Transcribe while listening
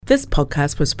This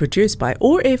podcast was produced by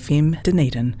OAR FM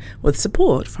Dunedin with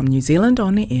support from New Zealand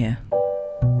On the Air.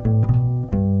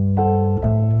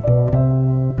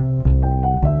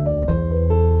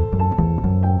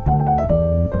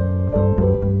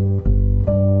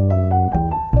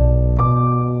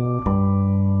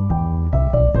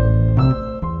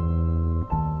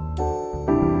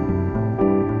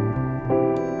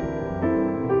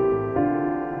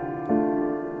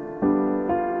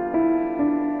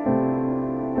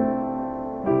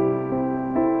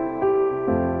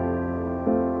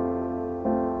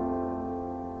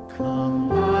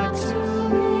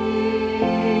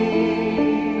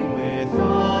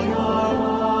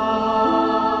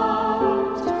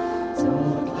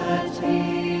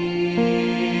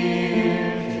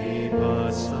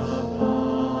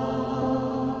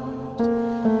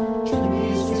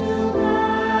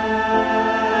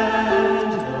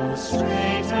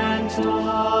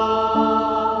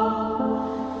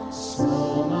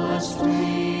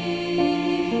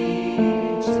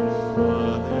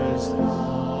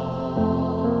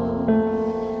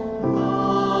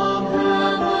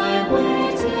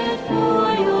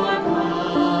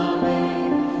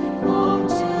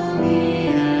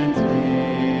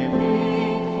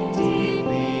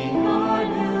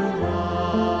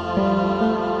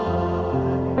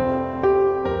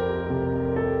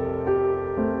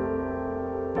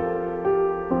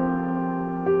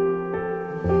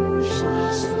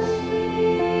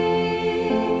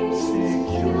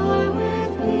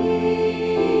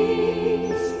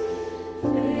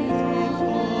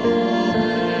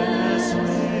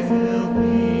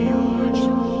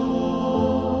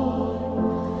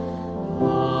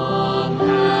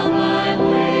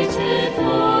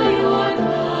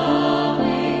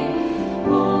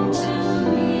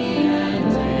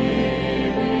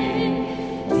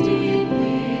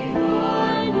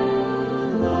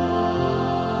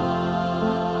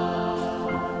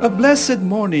 A blessed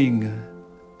morning,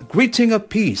 a greeting of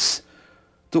peace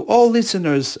to all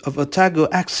listeners of Otago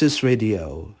Access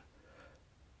Radio.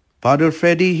 Father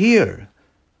Freddy here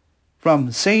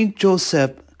from St.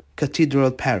 Joseph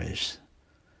Cathedral Parish.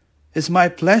 It's my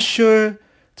pleasure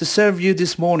to serve you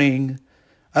this morning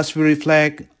as we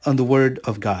reflect on the Word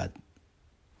of God.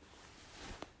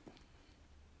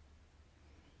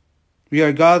 We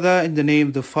are gathered in the name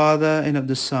of the Father and of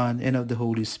the Son and of the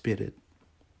Holy Spirit.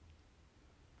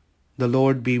 The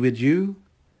Lord be with you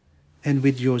and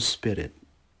with your spirit.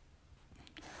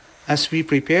 As we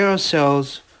prepare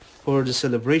ourselves for the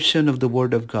celebration of the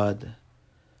Word of God,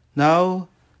 now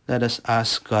let us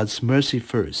ask God's mercy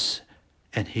first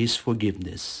and His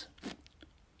forgiveness.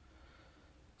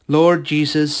 Lord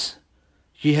Jesus,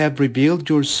 you have revealed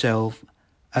yourself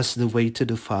as the way to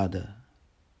the Father.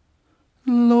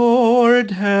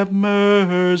 Lord, have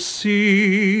mercy.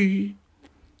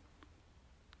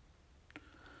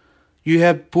 You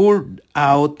have poured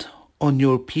out on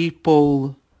your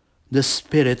people the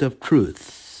Spirit of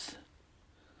truth.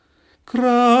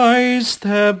 Christ,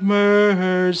 have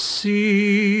mercy.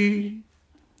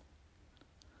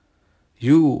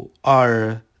 You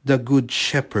are the Good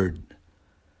Shepherd,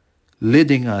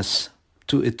 leading us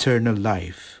to eternal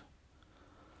life.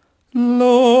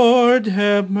 Lord,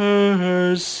 have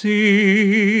mercy.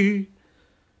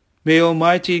 May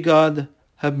Almighty God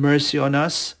have mercy on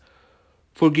us,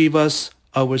 forgive us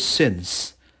our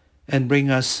sins, and bring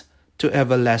us to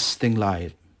everlasting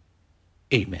life.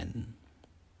 Amen.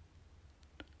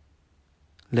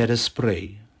 Let us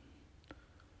pray.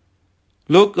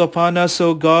 Look upon us,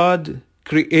 O God,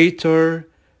 Creator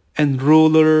and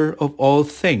Ruler of all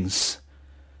things,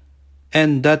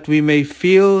 and that we may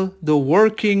feel the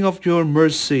working of your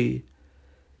mercy,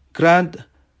 grant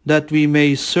that we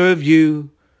may serve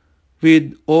you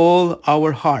with all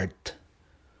our heart.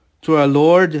 Through our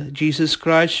Lord Jesus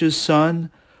Christ, your Son,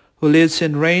 who lives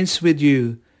and reigns with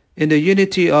you in the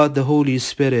unity of the Holy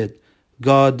Spirit,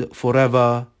 God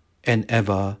forever and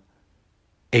ever.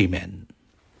 Amen.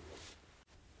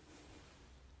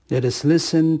 Let us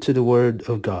listen to the Word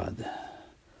of God.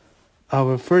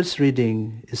 Our first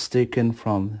reading is taken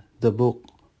from the book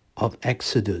of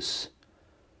Exodus,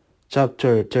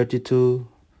 chapter 32,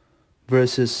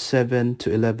 verses 7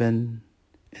 to 11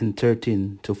 and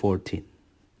 13 to 14.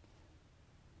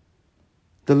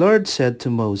 The Lord said to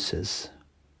Moses,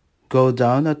 "Go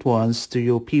down at once to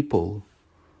your people,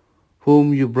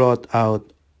 whom you brought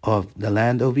out of the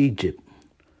land of Egypt,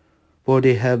 for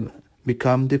they have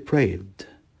become depraved.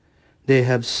 They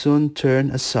have soon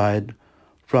turned aside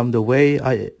from the way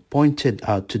I pointed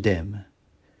out to them,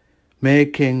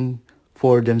 making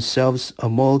for themselves a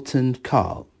molten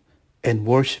calf and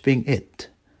worshipping it,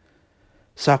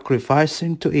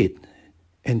 sacrificing to it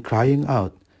and crying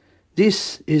out,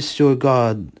 "This is your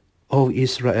God, O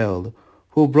Israel,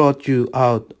 who brought you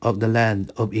out of the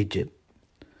land of Egypt."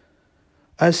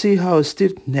 I see how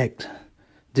stiff-necked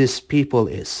this people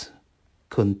is,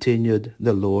 continued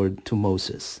the Lord to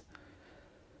Moses.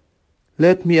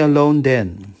 Let me alone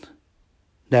then,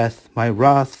 that my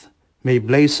wrath may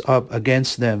blaze up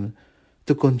against them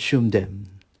to consume them.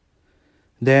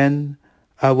 Then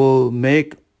I will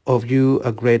make of you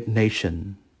a great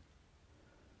nation.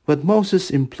 But Moses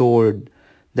implored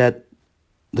that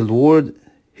the Lord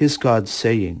his God,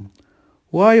 saying,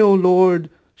 Why, O Lord,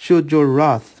 should your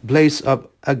wrath blaze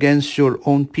up against your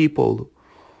own people,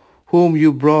 whom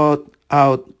you brought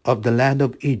out of the land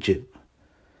of Egypt,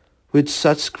 with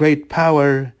such great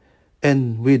power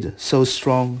and with so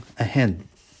strong a hand?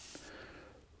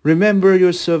 Remember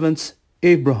your servants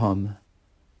Abraham,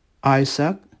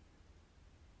 Isaac,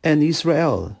 and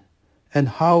Israel, and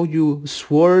how you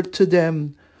swore to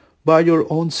them by your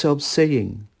own self,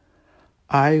 saying,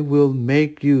 I will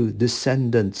make you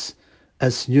descendants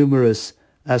as numerous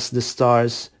as the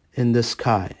stars in the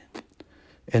sky.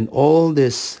 And all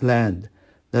this land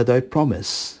that I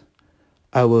promise,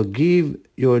 I will give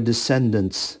your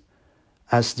descendants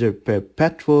as their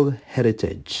perpetual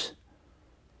heritage.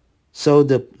 So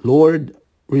the Lord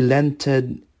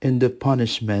relented in the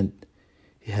punishment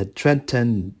he had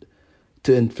threatened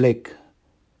to inflict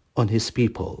on his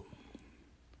people.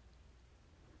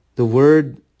 The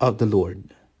word of the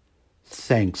Lord.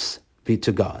 Thanks be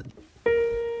to God.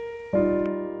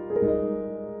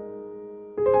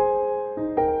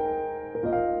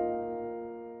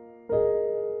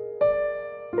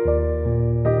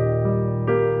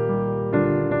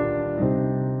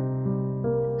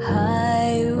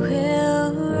 I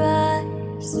will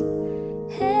rise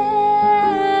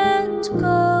and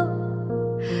go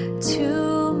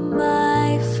to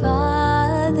my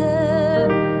Father.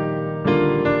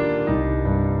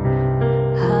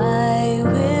 I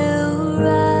will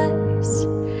rise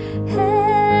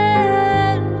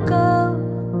and go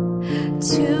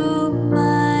to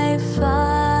my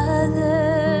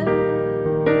Father.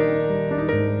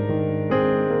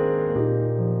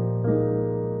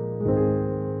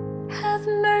 Have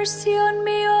mercy on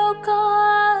me, O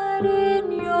God,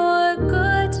 in your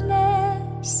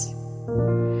goodness.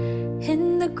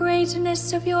 In the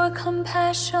greatness of your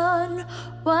compassion,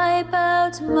 wipe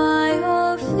out my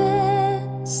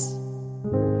offense.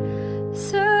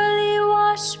 Thoroughly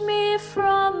wash me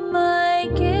from my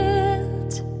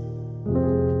guilt,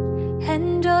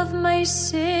 and of my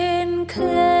sin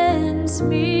cleanse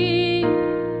me.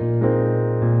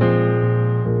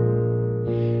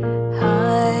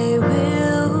 I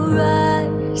will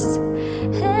rise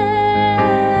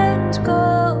and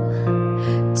go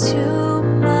to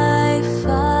my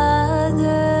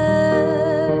Father.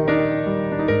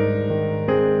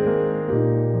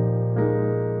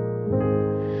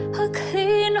 A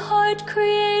clean heart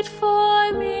create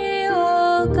for me,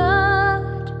 O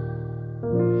God,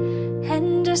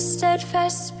 and a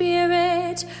steadfast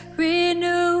spirit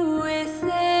renew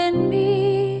within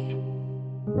me.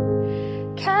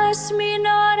 Cast me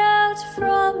not out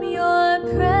from your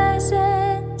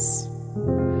presence,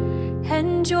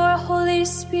 and your Holy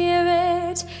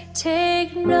Spirit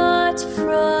take not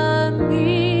from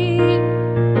me.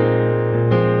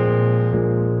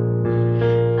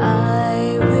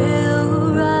 I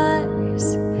will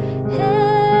rise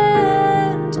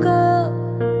and go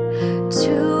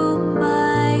to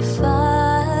my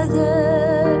Father.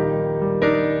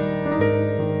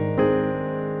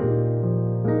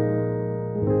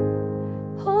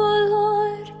 O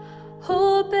Lord,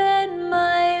 open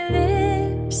my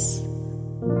lips,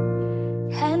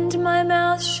 and my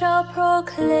mouth shall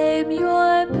proclaim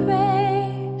your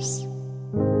praise.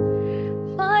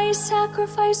 My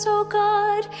sacrifice, O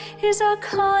God, is a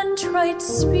contrite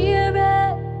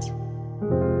spirit,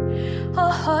 a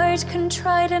heart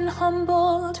contrite and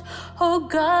humbled. O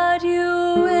God,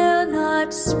 you will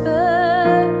not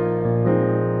spurn.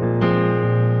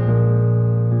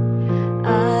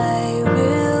 I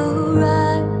will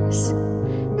rise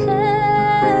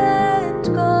and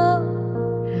go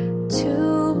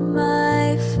to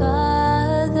my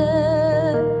Father,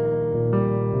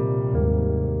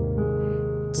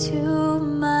 to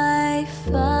my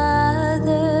Father,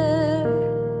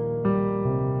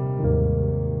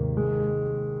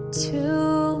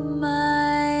 to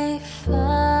my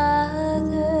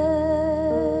Father.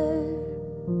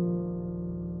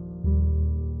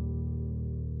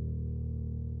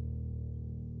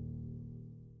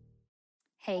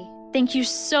 Hey, Thank you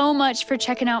so much for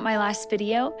checking out my last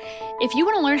video. If you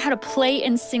want to learn how to play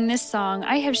and sing this song,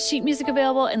 I have sheet music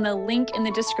available in the link in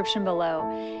the description below.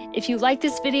 If you like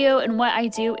this video and what I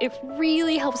do, it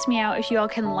really helps me out if you all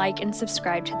can like and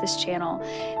subscribe to this channel.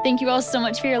 Thank you all so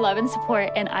much for your love and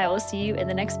support, and I will see you in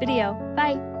the next video.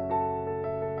 Bye!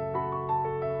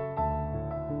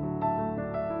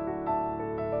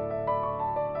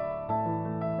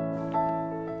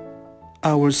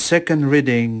 Our second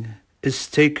reading is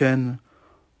taken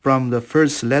from the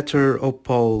first letter of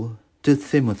Paul to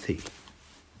Timothy.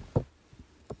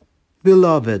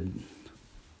 Beloved,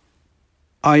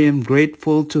 I am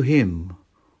grateful to him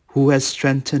who has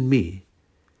strengthened me,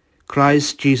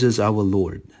 Christ Jesus our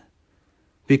Lord,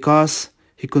 because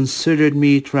he considered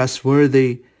me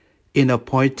trustworthy in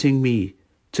appointing me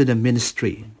to the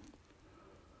ministry.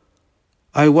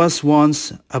 I was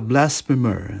once a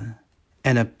blasphemer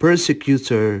and a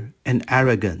persecutor and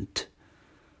arrogant,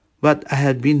 but I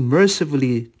had been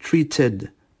mercifully treated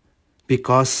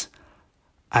because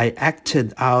I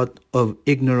acted out of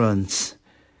ignorance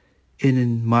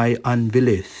in my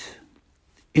unbelief.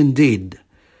 Indeed,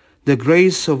 the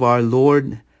grace of our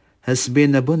Lord has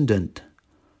been abundant,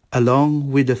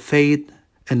 along with the faith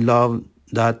and love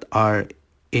that are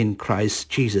in Christ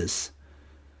Jesus.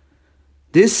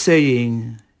 This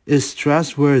saying is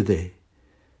trustworthy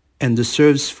and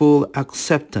deserves full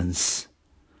acceptance.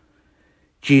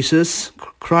 Jesus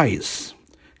Christ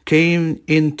came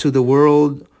into the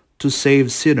world to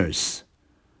save sinners.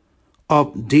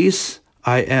 Of this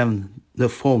I am the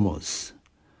foremost.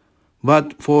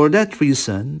 But for that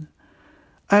reason,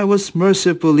 I was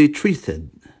mercifully treated,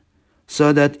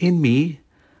 so that in me,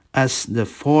 as the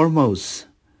foremost,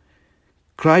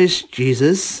 Christ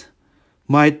Jesus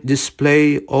might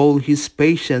display all his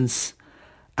patience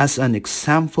as an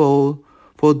example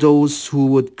for those who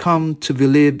would come to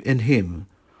believe in him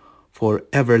for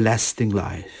everlasting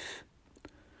life.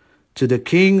 To the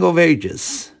King of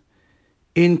ages,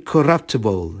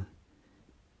 incorruptible,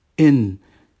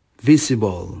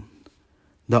 invisible,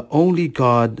 the only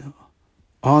God,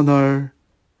 honor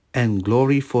and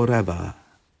glory forever.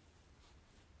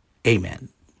 Amen.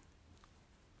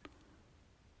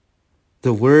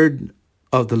 The word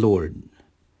of the Lord.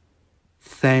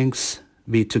 Thanks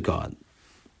be to God.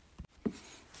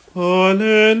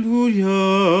 Alleluia,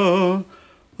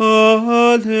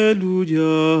 Alleluia,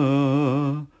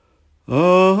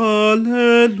 Alleluia.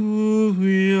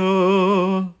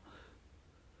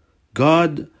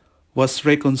 God was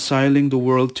reconciling the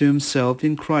world to himself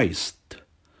in Christ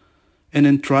and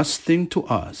entrusting to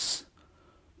us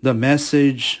the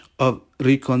message of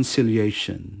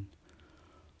reconciliation.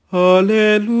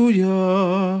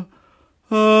 Alleluia,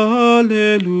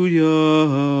 Alleluia,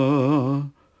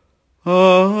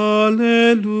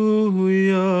 Alleluia.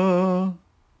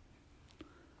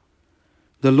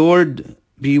 The Lord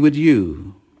be with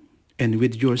you and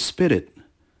with your spirit.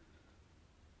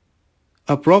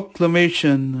 A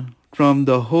proclamation from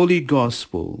the Holy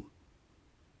Gospel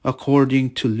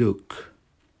according to Luke.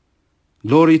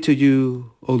 Glory to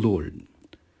you, O Lord.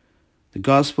 The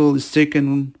Gospel is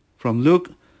taken from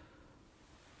Luke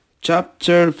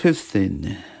chapter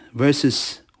 15,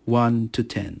 verses 1 to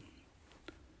 10.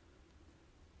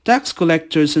 Tax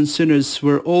collectors and sinners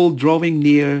were all drawing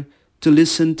near to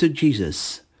listen to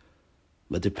Jesus.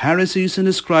 But the Pharisees and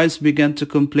the scribes began to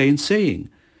complain, saying,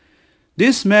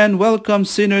 "This man welcomes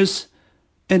sinners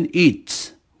and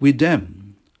eats with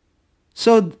them."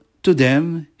 So to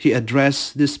them he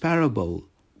addressed this parable.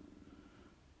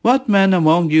 What man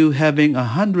among you having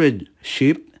 100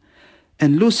 sheep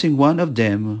and losing one of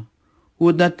them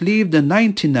would not leave the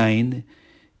 99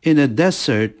 in a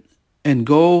desert and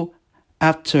go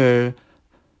after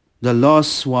the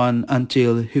lost one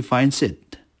until he finds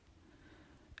it?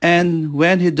 And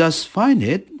when he does find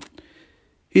it,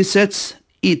 he sets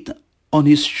it on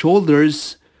his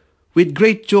shoulders with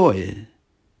great joy.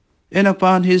 And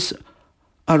upon his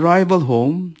arrival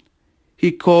home,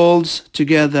 he calls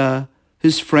together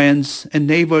his friends and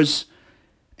neighbors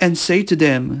and say to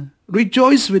them,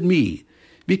 "Rejoice with me,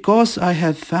 because I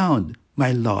have found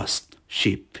my lost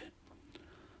sheep."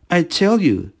 I tell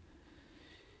you,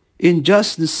 in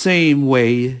just the same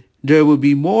way, there will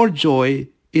be more joy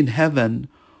in heaven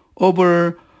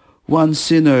over one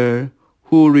sinner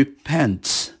who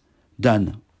repents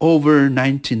than over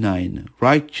 99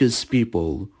 righteous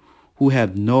people who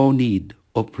have no need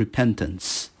of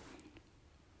repentance.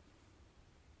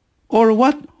 Or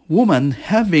what woman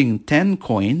having 10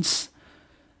 coins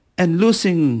and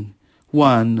losing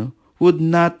one would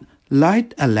not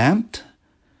light a lamp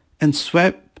and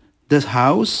sweep the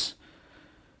house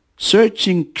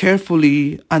searching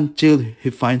carefully until he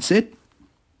finds it.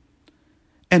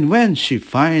 And when she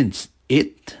finds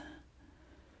it,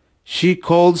 she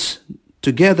calls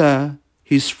together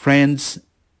his friends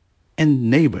and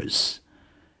neighbors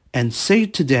and say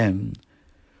to them,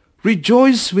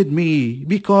 "Rejoice with me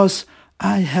because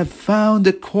I have found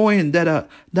the coin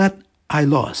that I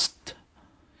lost."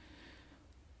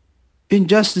 In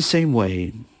just the same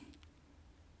way,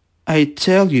 I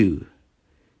tell you,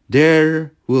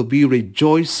 there will be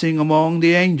rejoicing among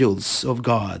the angels of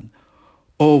God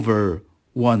over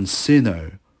one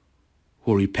sinner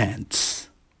who repents.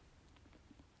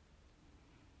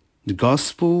 The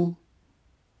Gospel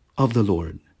of the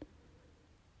Lord.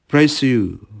 Praise to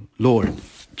you, Lord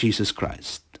Jesus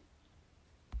Christ.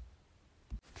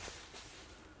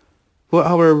 For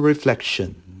our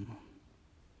reflection,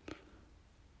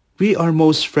 we are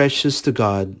most precious to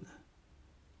God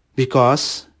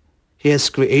because He has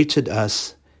created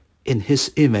us in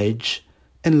His image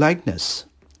and likeness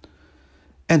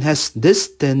and has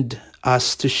destined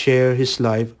us to share His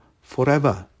life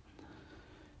forever.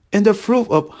 And the proof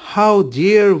of how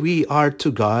dear we are to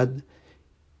God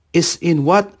is in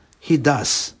what He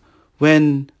does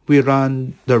when we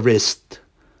run the risk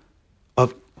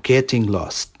of getting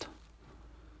lost.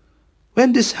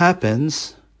 When this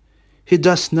happens, He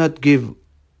does not give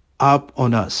up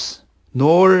on us,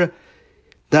 nor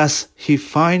does He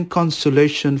find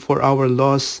consolation for our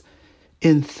loss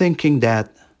in thinking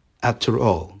that, after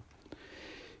all,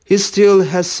 He still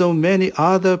has so many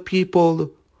other people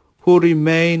who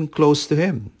remain close to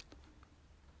Him.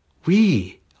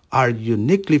 We are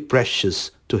uniquely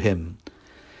precious to Him,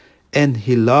 and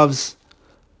He loves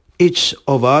each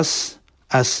of us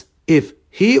as if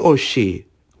He or she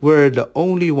were the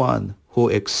only one who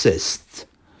exists.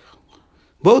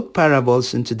 Both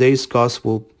parables in today's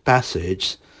Gospel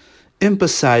passage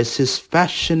emphasize His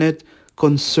passionate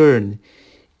concern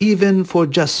even for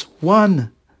just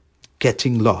one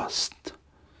getting lost.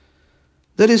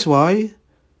 That is why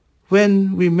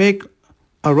when we make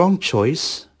a wrong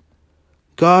choice,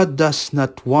 God does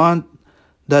not want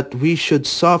that we should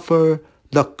suffer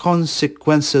the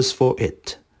consequences for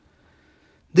it.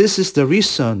 This is the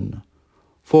reason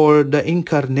for the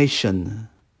Incarnation.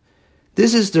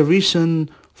 This is the reason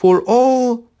for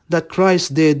all that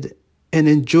Christ did and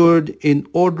endured in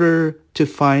order to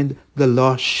find the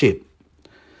lost sheep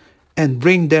and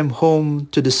bring them home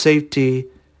to the safety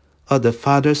of the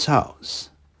Father's house.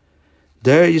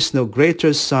 There is no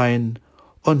greater sign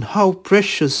on how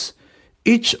precious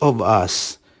each of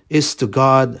us is to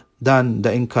God than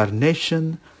the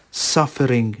incarnation,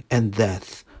 suffering, and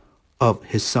death of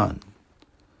His Son.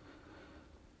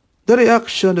 The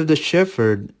reaction of the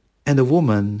shepherd and the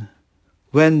woman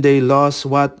when they lost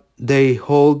what they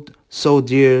hold so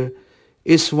dear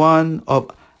is one of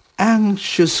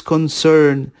anxious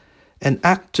concern and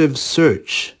active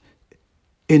search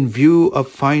in view of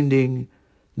finding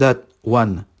that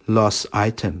one lost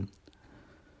item.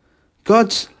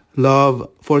 God's love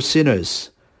for sinners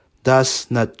does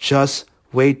not just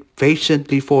wait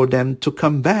patiently for them to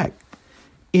come back.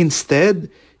 Instead,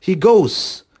 He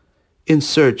goes in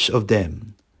search of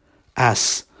them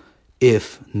as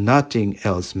if nothing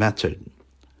else mattered.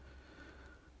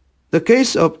 The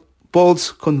case of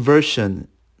Paul's conversion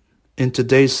in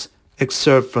today's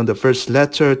excerpt from the first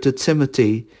letter to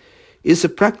Timothy is a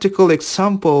practical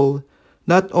example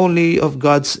not only of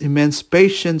God's immense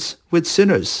patience with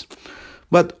sinners,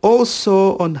 but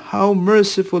also on how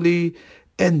mercifully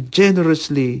and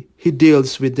generously He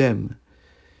deals with them.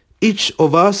 Each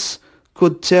of us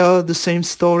could tell the same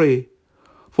story,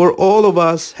 for all of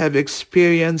us have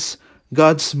experienced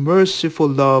God's merciful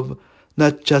love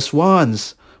not just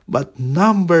once, but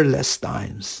numberless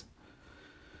times.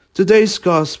 Today's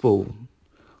Gospel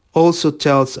also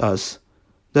tells us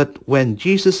that when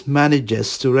Jesus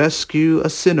manages to rescue a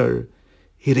sinner,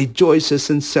 He rejoices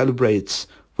and celebrates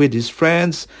with His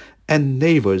friends and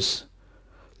neighbors.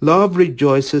 Love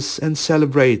rejoices and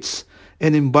celebrates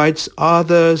and invites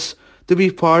others to be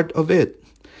part of it.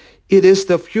 It is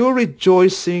the pure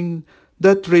rejoicing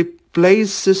that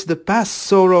replaces the past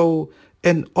sorrow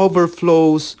and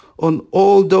overflows on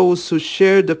all those who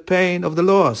share the pain of the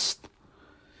lost.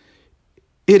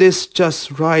 It is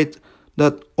just right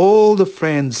that all the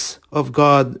friends of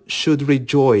God should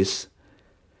rejoice.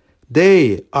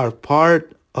 They are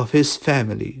part of His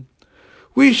family.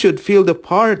 We should feel the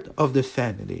part of the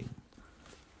family.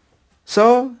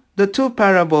 So, the two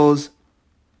parables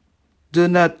do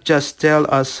not just tell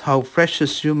us how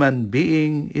precious human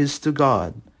being is to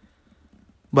God,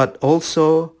 but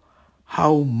also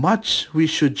how much we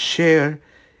should share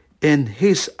in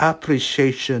His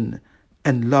appreciation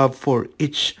and love for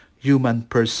each human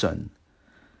person.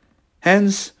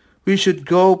 Hence, we should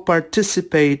go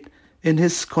participate in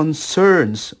his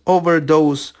concerns over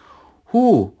those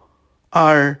who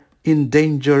are in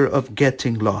danger of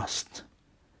getting lost,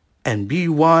 and be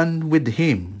one with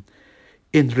him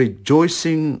in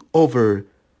rejoicing over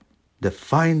the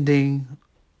finding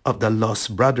of the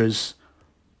lost brothers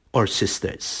or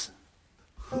sisters.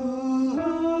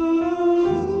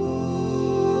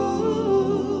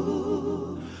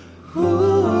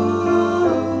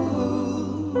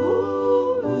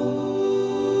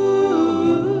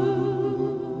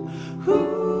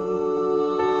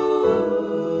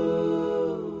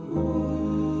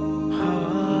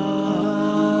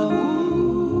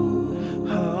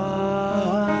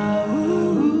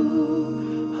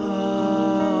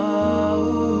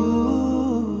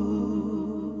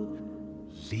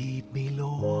 Lead me,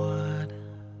 Lord,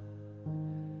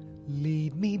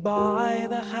 lead me by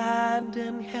the hand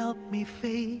and help me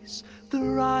face the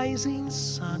rising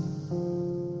sun.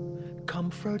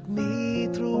 Comfort me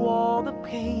through all the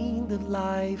pain that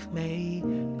life may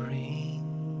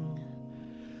bring.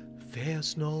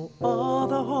 There's no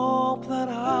other hope that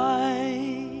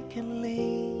I can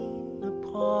lean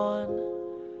upon.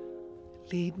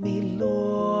 Lead me,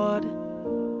 Lord,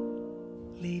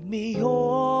 lead me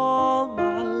all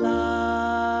my life.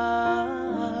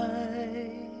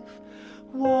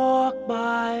 Walk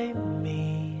by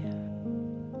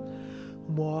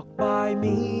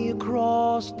me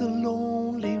across the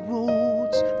lonely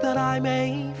roads that I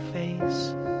may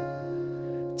face.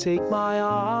 Take my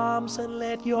arms and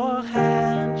let your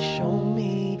hand show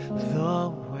me the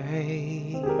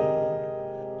way.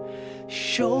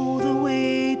 Show the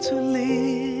way to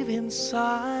live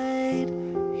inside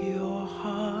your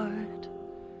heart.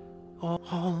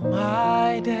 All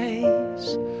my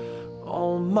days,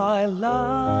 all my life,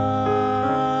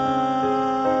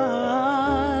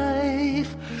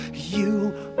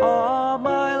 you are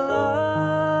my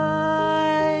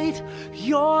light.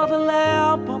 You're the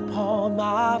lamp upon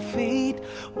my feet.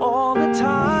 All the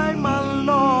time, my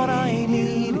Lord, I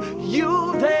need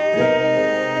you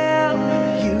there.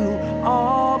 You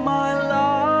are my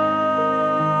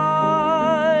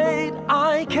light.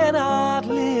 I cannot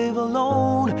live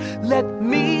alone. Let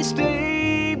me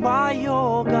stay by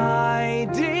your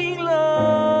guiding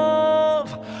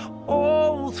love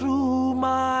all through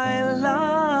my life.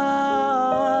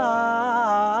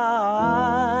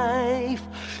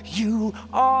 You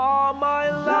are my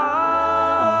light.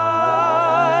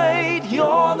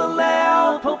 You're the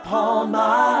lamp upon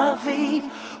my feet.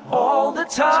 All the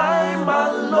time, my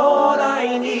Lord,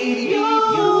 I need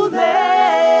you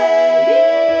there.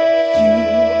 You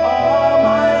are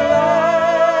my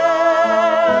light.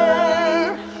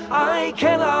 I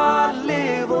cannot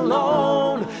live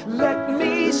alone. Let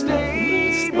me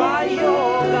stay by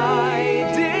your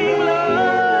guiding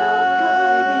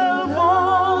love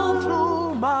all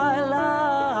through my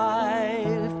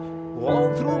life,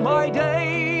 all through my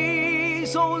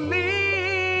days. Oh,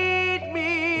 lead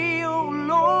me, oh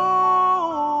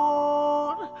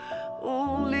Lord,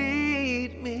 oh,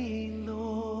 lead me, Lord.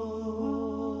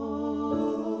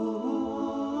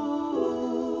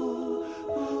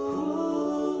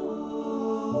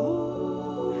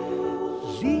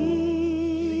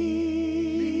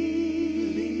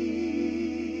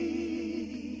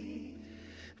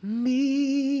 Lead me.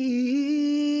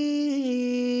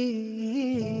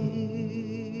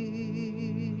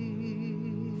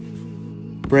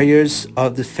 Prayers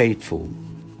of the Faithful.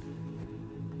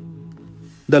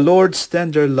 The Lord's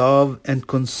tender love and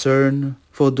concern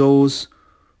for those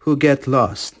who get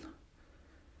lost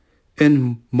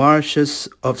in marshes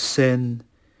of sin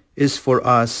is for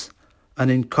us an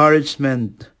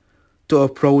encouragement to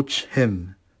approach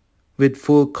Him with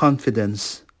full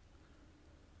confidence.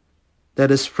 Let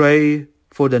us pray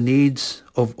for the needs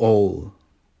of all.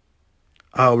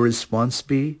 Our response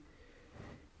be,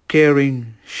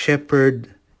 Caring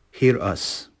Shepherd, hear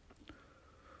us.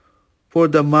 For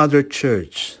the Mother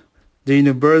Church, the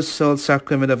universal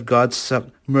sacrament of God's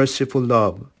merciful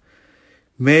love,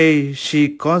 may she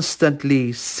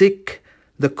constantly seek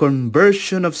the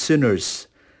conversion of sinners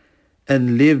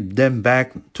and lead them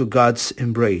back to God's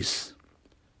embrace.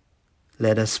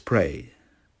 Let us pray.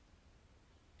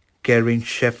 Caring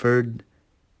Shepherd,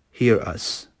 hear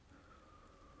us.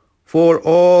 For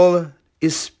all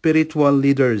spiritual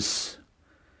leaders,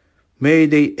 may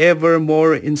they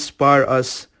evermore inspire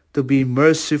us to be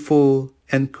merciful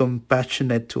and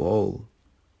compassionate to all.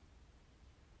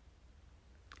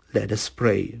 Let us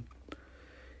pray.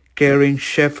 Caring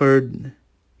Shepherd,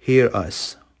 hear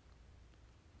us.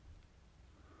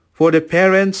 For the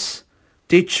parents,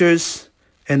 teachers,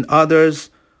 and others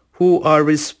who are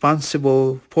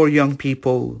responsible for young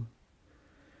people.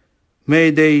 May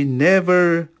they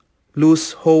never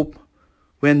lose hope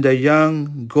when the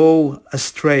young go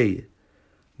astray,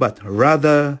 but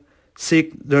rather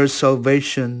seek their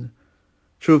salvation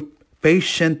through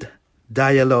patient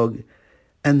dialogue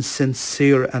and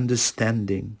sincere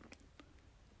understanding.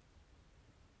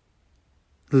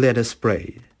 Let us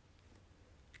pray.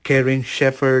 Caring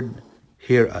Shepherd,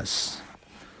 hear us.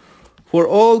 For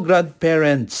all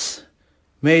grandparents,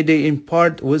 may they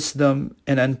impart wisdom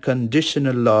and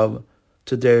unconditional love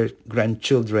to their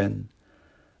grandchildren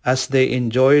as they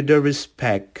enjoy their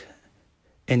respect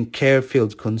and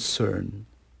care-filled concern.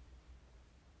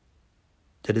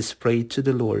 Let us pray to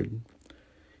the Lord.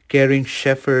 Caring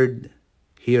Shepherd,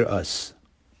 hear us.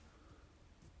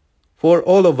 For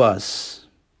all of us,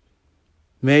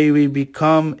 may we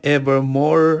become ever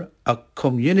more a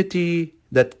community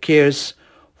that cares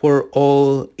for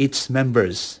all its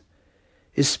members,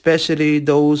 especially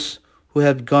those who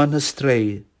have gone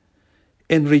astray,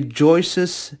 and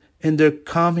rejoices in their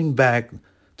coming back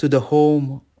to the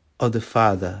home of the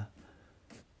Father.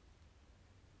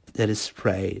 Let us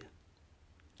pray.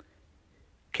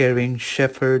 Caring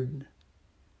Shepherd,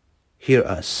 hear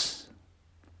us.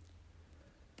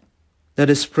 Let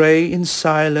us pray in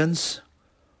silence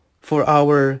for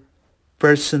our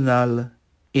personal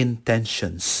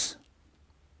intentions.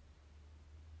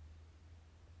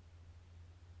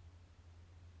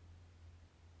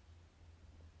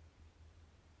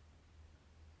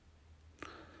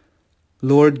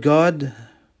 Lord God,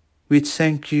 we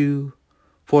thank you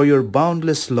for your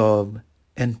boundless love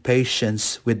and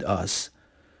patience with us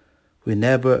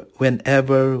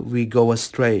whenever we go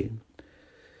astray.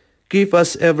 Keep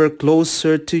us ever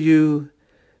closer to you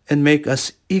and make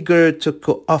us eager to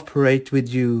cooperate with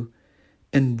you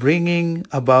in bringing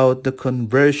about the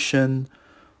conversion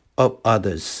of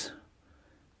others.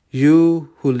 You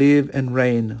who live and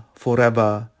reign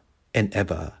forever and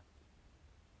ever.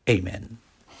 Amen.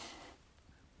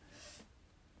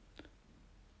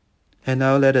 And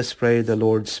now let us pray the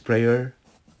Lord's Prayer.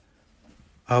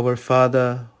 Our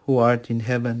Father, who art in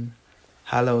heaven,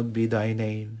 hallowed be thy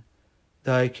name.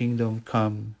 Thy kingdom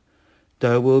come.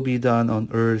 Thy will be done on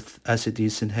earth as it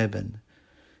is in heaven.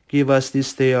 Give us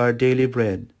this day our daily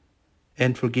bread,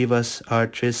 and forgive us our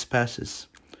trespasses,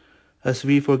 as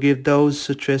we forgive those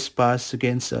who trespass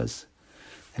against us.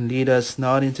 And lead us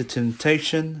not into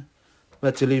temptation,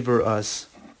 but deliver us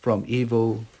from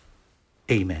evil.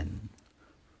 Amen.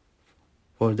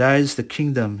 For thine is the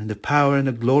kingdom, and the power, and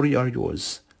the glory are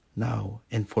yours, now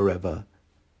and forever.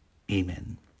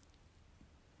 Amen.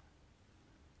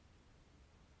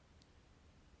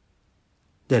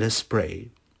 Let us pray.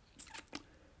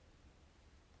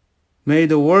 May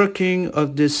the working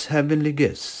of these heavenly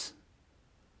gifts,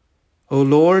 O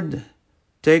Lord,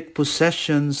 take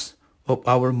possessions of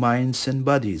our minds and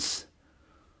bodies,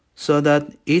 so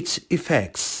that its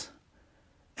effects,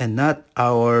 and not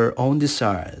our own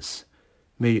desires,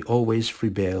 may always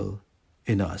prevail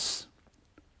in us.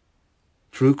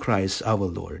 Through Christ our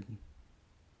Lord.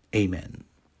 Amen.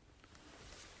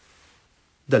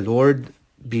 The Lord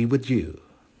be with you,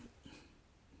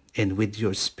 and with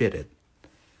your spirit.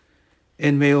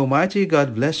 And may Almighty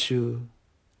God bless you,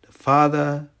 the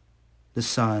Father, the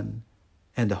Son,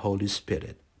 and the Holy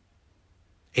Spirit.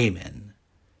 Amen.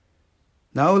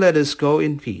 Now let us go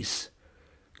in peace,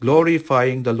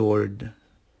 glorifying the Lord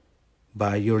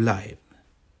by your life.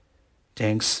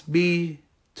 Thanks be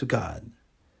to God.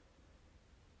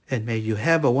 And may you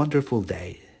have a wonderful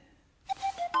day.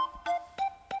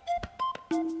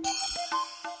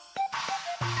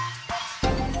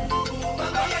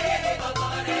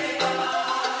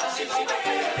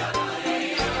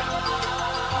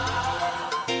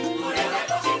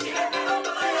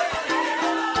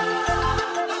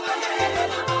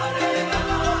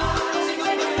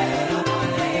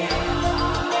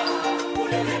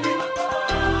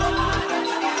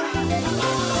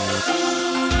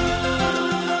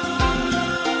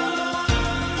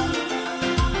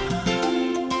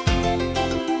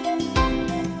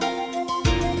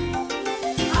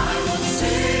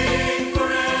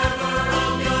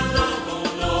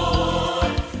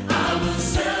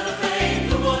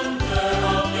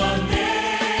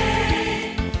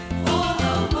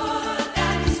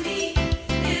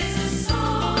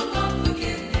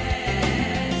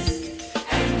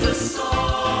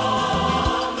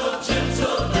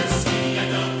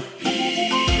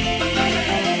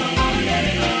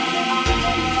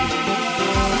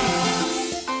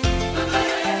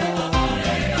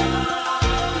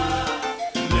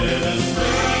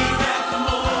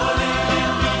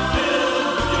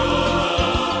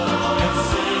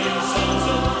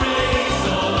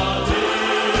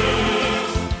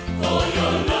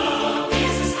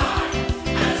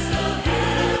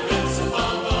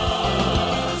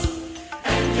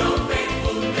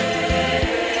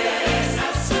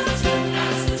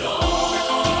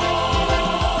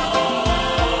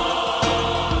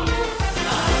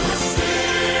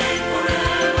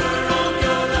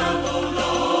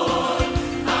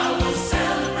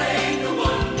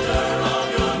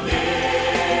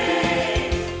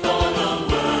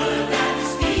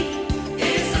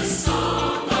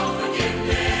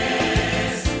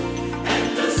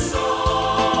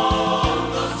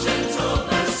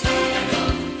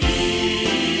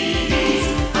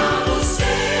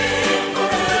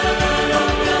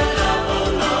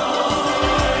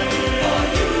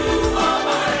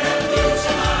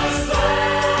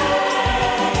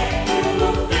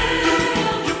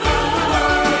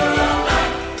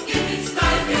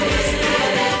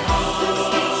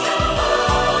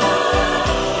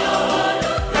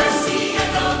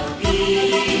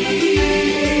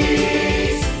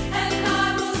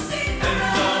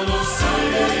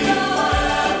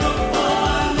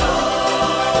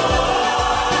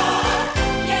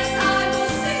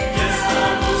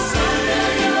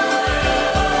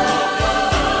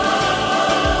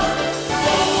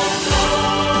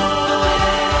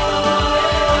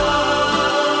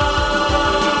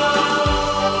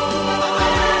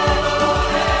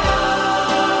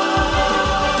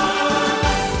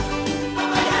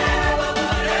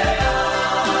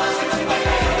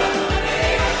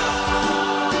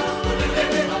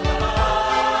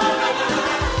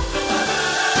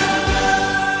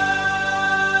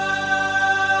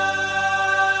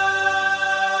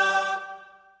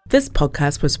 This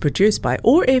podcast was produced by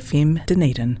OAR FM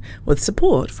Dunedin with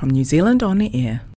support from New Zealand On the Air.